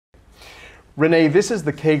Renee, this is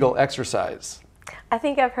the Cagle exercise. I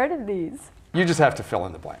think I've heard of these. You just have to fill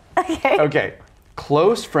in the blank. Okay. Okay.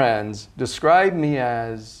 Close friends describe me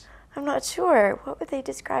as... I'm not sure. What would they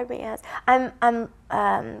describe me as? I'm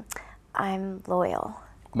loyal.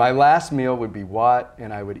 My last meal would be what,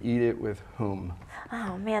 and I would eat it with whom?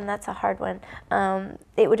 Oh man, that's a hard one.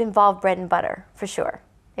 It would involve bread and butter, for sure.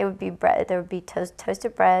 It would be bread. There would be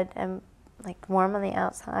toasted bread and like warm on the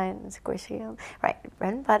outside and squishy. Right,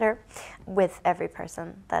 bread and butter with every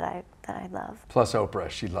person that I love. Plus Oprah,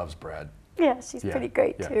 she loves bread. Yeah, she's pretty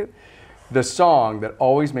great too. The song that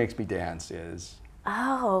always makes me dance is...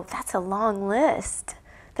 Oh, that's a long list.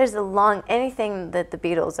 There's anything that the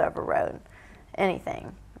Beatles ever wrote,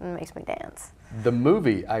 anything, it makes me dance. The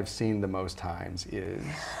movie I've seen the most times is...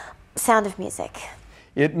 Sound of Music.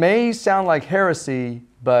 It may sound like heresy,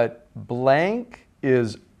 but blank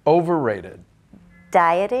is overrated.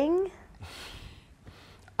 Dieting.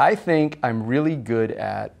 I think I'm really good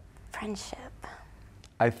at... Friendship.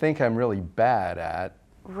 I think I'm really bad at...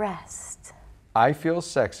 Rest. I feel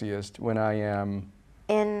sexiest when I am...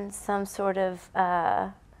 in some sort of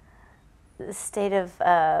state of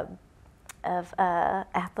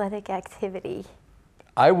athletic activity.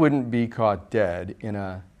 I wouldn't be caught dead in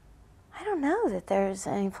a... I don't know that there's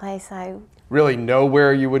any place I... Really,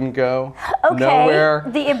 nowhere you wouldn't go? Okay, nowhere?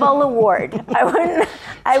 The Ebola ward.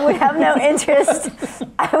 I would have no interest.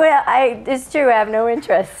 It's true, I have no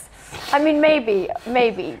interest. I mean, maybe,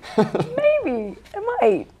 I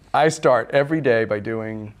might. I start every day by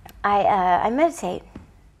doing... I meditate.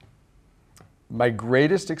 My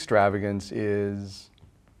greatest extravagance is...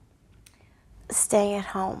 Staying at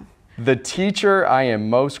home. The teacher I am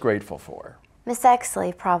most grateful for. Miss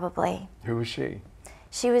Exley, probably. Who was she?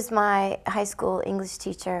 She was my high school English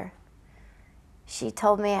teacher. She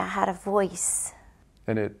told me I had a voice.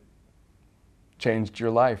 And it changed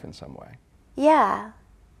your life in some way. Yeah,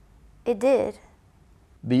 it did.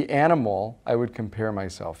 The animal I would compare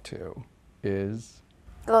myself to is...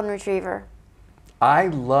 Golden Retriever. I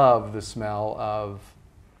love the smell of...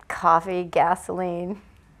 Coffee, gasoline.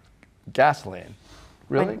 Gasoline.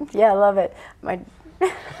 Really? Yeah, I love it.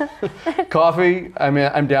 Coffee, I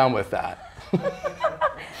mean, I'm down with that.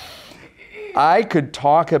 I could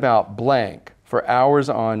talk about blank for hours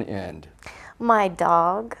on end. My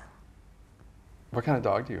dog. What kind of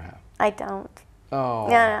dog do you have? I don't. Oh,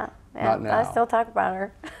 Yeah, not now. I still talk about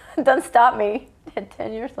her. Doesn't stop me.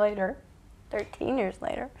 10 years later, 13 years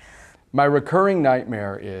later. My recurring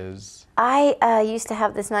nightmare is... I used to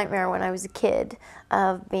have this nightmare when I was a kid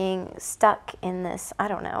of being stuck in this, I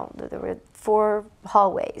don't know, there were 4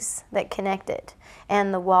 hallways that connected,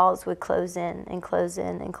 and the walls would close in and close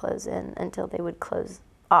in and close in until they would close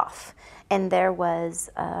off. And there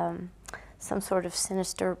was some sort of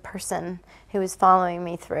sinister person who was following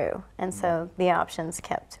me through, and so the options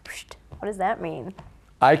kept, what does that mean?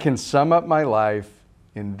 I can sum up my life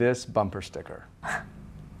in this bumper sticker.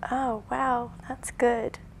 Oh, wow, that's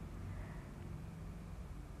good.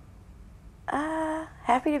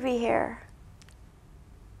 Happy to be here.